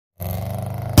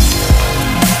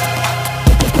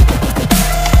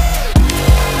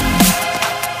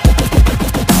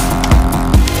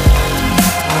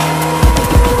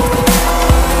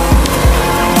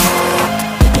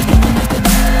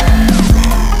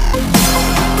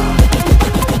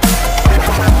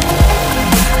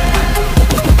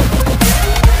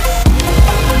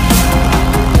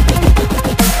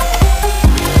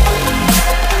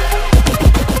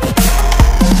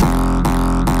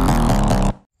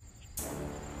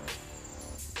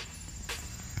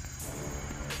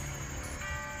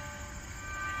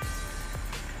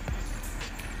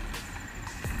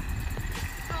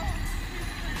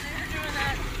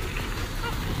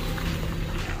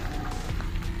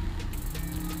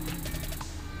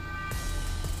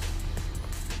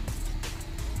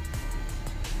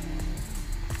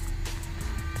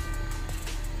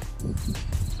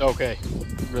Okay,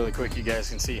 really quick, you guys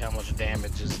can see how much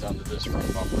damage is done to this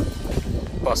front bumper.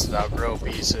 Busted out grill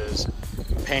pieces,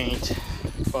 paint,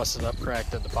 busted up,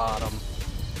 cracked at the bottom.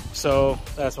 So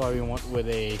that's why we went with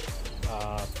a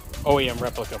OEM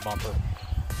replica bumper.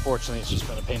 Fortunately, it's just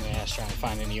been a pain in the ass trying to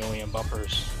find any OEM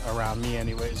bumpers around me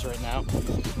anyways right now.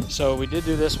 So we did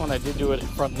do this one. I did do a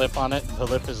front lip on it. The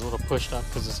lip is a little pushed up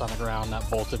because it's on the ground, not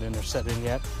bolted in or set in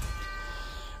yet.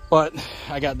 But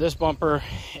I got this bumper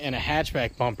and a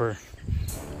hatchback bumper,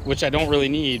 which I don't really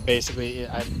need. Basically,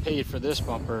 I paid for this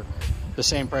bumper the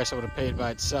same price I would have paid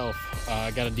by itself.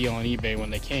 I got a deal on eBay when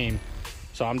they came.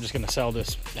 So I'm just going to sell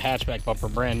this hatchback bumper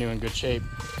brand new in good shape.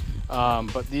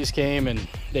 But these came and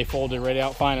they folded right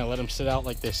out fine. I let them sit out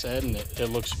like they said, and it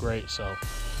looks great. So I'll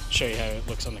show you how it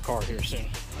looks on the car here soon.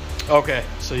 Okay,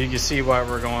 so you can see why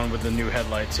we're going with the new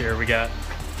headlights here. We got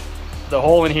the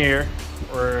hole in here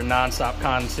where non-stop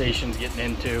condensation's getting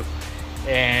into,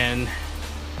 and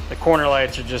the corner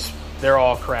lights are just, they're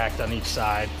all cracked on each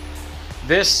side.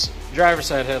 This driver's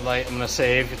side headlight I'm gonna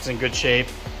save. It's in good shape.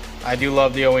 I do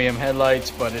love the OEM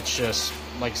headlights, but it's just,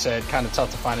 like I said, kind of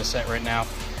tough to find a set right now.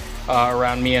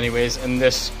 Around me anyways, and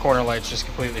this corner light's just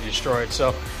completely destroyed.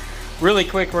 So really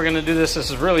quick, we're gonna do this. This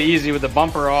is really easy with the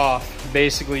bumper off.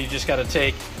 Basically, you just got to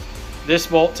take this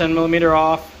bolt 10mm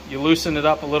off, you loosen it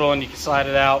up a little and you can slide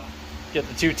it out, get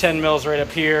the two 10 mils right up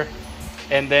here,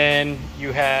 and then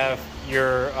you have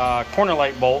your corner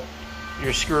light bolt,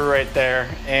 your screw right there.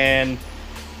 And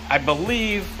I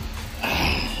believe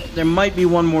there might be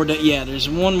one more, yeah, there's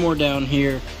one more down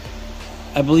here.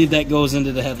 I believe that goes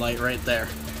into the headlight right there.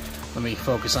 Let me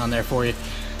focus on there for you.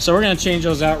 So we're gonna change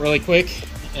those out really quick,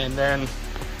 and then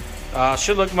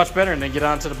should look much better, and then get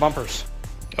on to the bumpers.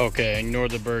 Okay, ignore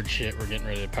the bird shit. We're getting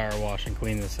ready to power wash and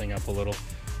clean this thing up a little.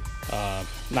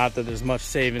 Not that there's much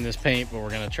saving this paint, but we're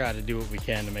gonna try to do what we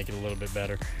can to make it a little bit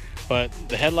better. But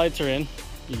the headlights are in,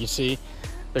 you can see.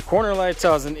 The corner lights, I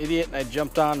was an idiot and I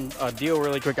jumped on a deal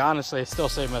really quick. Honestly, I still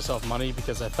saved myself money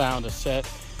because I found a set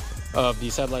of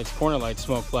these headlights, corner lights,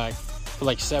 smoke black, for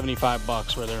like 75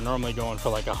 bucks, where they're normally going for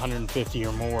like 150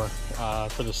 or more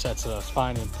for the sets that I was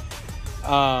finding.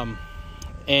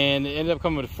 And it ended up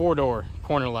coming with 4-door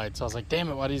corner lights. I was like, damn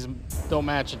it, why these don't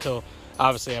match? Until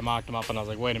obviously I mocked them up and I was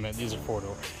like, wait a minute, these are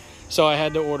 4-door. So I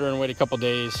had to order and wait a couple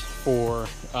days for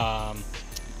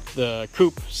the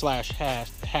coupe slash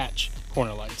hatch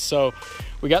corner lights. So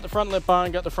we got the front lip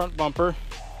on, got the front bumper,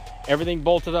 everything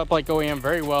bolted up like OEM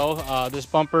very well. This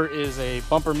bumper is a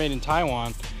bumper made in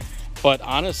Taiwan, but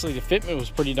honestly, the fitment was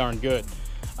pretty darn good.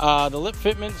 The lip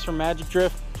fitments from Magic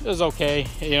Drift is okay.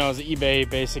 You know, it's an eBay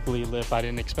basically lip. I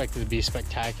didn't expect it to be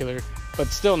spectacular, but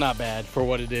still not bad for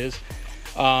what it is.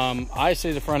 I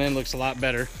say the front end looks a lot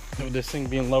better with this thing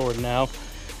being lowered now.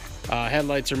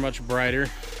 Headlights are much brighter.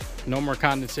 No more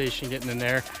condensation getting in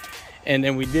there. And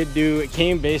then we did do, it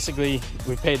came basically,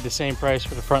 we paid the same price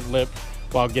for the front lip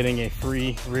while getting a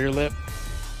free rear lip.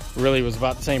 Really was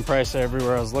about the same price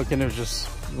everywhere I was looking. It was just,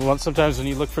 sometimes when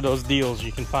you look for those deals,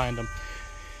 you can find them.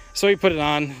 So we put it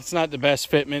on. It's not the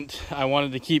best fitment. I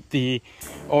wanted to keep the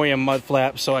OEM mud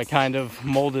flap, so I kind of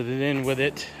molded it in with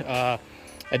it. I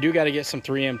do got to get some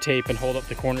 3M tape and hold up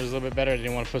the corners a little bit better. I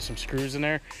didn't want to put some screws in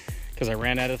there because I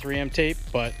ran out of 3M tape,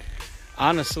 but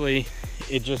honestly,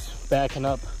 it just backing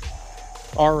up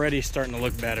already starting to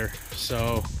look better.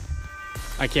 So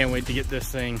I can't wait to get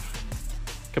this thing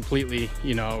completely,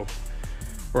 you know,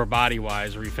 or body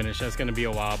wise refinished. That's going to be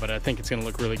a while, but I think it's going to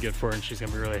look really good for her and she's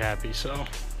going to be really happy. So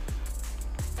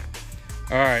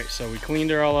all right, so we cleaned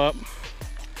her all up,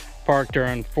 parked her.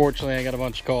 Unfortunately, I got a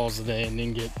bunch of calls today and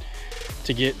didn't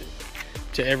get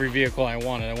to every vehicle I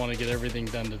wanted. I want to get everything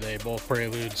done today, both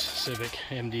Preludes, Civic,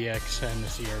 MDX, and the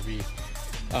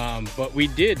CRV. But we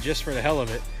did, just for the hell of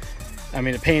it. I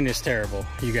mean, the paint is terrible.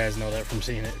 You guys know that from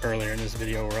seeing it earlier in this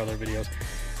video or other videos.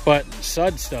 But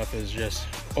sud stuff has just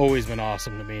always been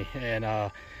awesome to me.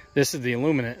 And this is the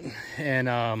Illuminate.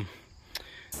 And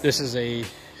this is a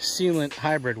sealant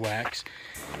hybrid wax.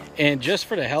 And just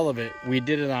for the hell of it, we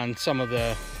did it on some of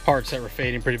the parts that were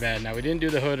fading pretty bad. Now, we didn't do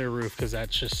the hood or roof because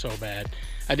that's just so bad.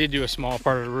 I did do a small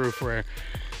part of the roof where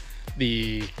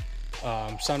the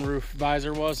sunroof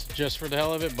visor was, just for the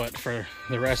hell of it, but for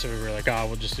the rest of it, we were like, oh,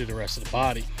 we'll just do the rest of the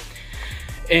body.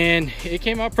 And it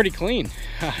came out pretty clean.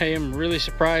 I am really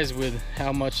surprised with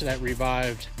how much that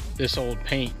revived this old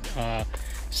paint.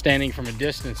 Standing from a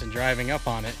distance and driving up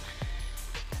on it,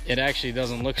 it actually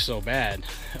doesn't look so bad.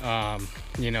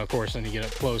 You know, of course, when you get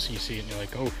up close, you see it and you're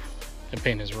like, oh, the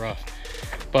paint is rough.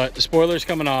 But the spoiler's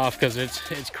coming off because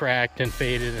it's cracked and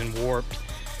faded and warped.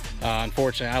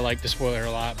 Unfortunately, I like the spoiler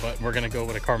a lot, but we're gonna go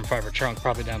with a carbon fiber trunk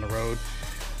probably down the road.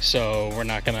 So we're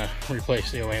not gonna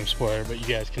replace the OEM spoiler, but you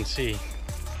guys can see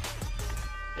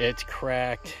it's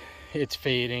cracked, it's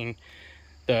fading,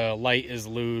 the light is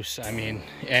loose. I mean,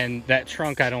 and that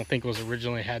trunk I don't think was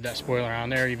originally had that spoiler on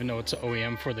there, even though it's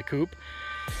OEM for the coupe.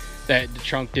 That the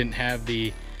trunk didn't have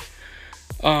the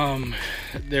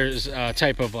there's a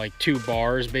type of like 2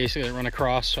 bars basically that run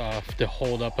across to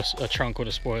hold up a trunk with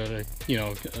a spoiler to, you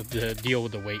know, to deal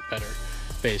with the weight better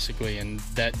basically, and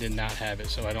that did not have it.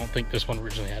 So I don't think this one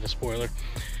originally had a spoiler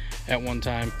at one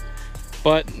time,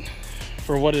 but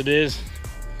for what it is,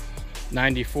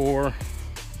 94, a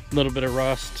little bit of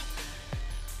rust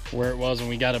where it was when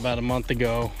we got about a month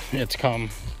ago. It's come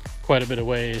quite a bit of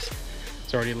ways.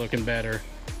 It's already looking better.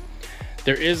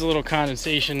 There is a little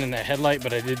condensation in that headlight,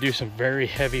 but I did do some very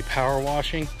heavy power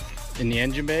washing in the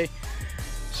engine bay.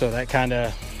 So that kind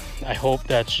of, I hope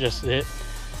that's just it.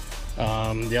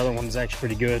 The other one's actually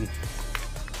pretty good.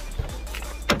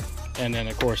 And then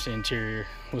of course the interior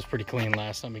was pretty clean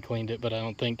last time we cleaned it, but I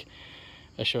don't think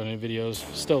I showed any videos.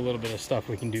 Still a little bit of stuff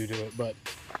we can do to it, but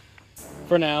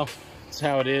for now, it's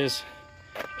how it is.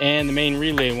 And the main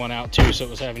relay went out too, so it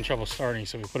was having trouble starting,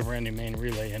 so we put a brand new main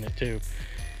relay in it too.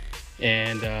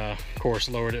 And of course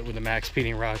lowered it with the max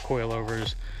speeding rod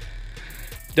coilovers.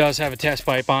 Does have a test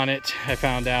pipe on it, I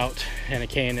found out, and a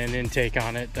K&N intake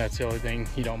on it. That's the only thing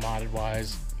you don't modded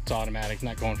wise. It's automatic,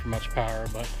 not going for much power,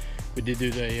 but we did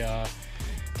do the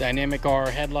dynamic R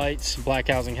headlights, black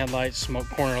housing headlights, smoke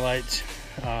corner lights,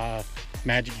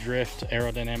 magic drift,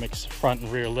 aerodynamics front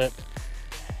and rear lip.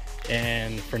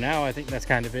 And for now I think that's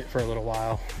kind of it for a little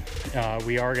while.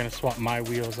 We are going to swap my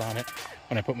wheels on it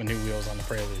when I put my new wheels on the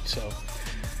Prelude. So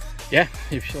yeah,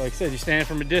 if like I said, you stand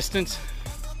from a distance,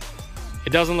 it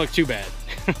doesn't look too bad.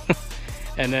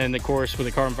 And then of course with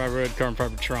the carbon fiber hood, carbon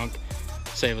fiber trunk,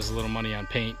 save us a little money on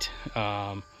paint,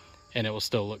 and it will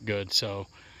still look good. So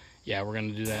yeah, we're going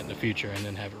to do that in the future and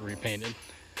then have it repainted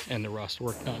and the rust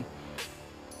work done.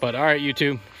 But all right,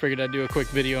 YouTube, figured I'd do a quick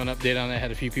video and update on that.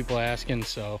 Had a few people asking,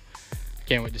 so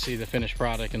can't wait to see the finished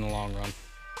product in the long run.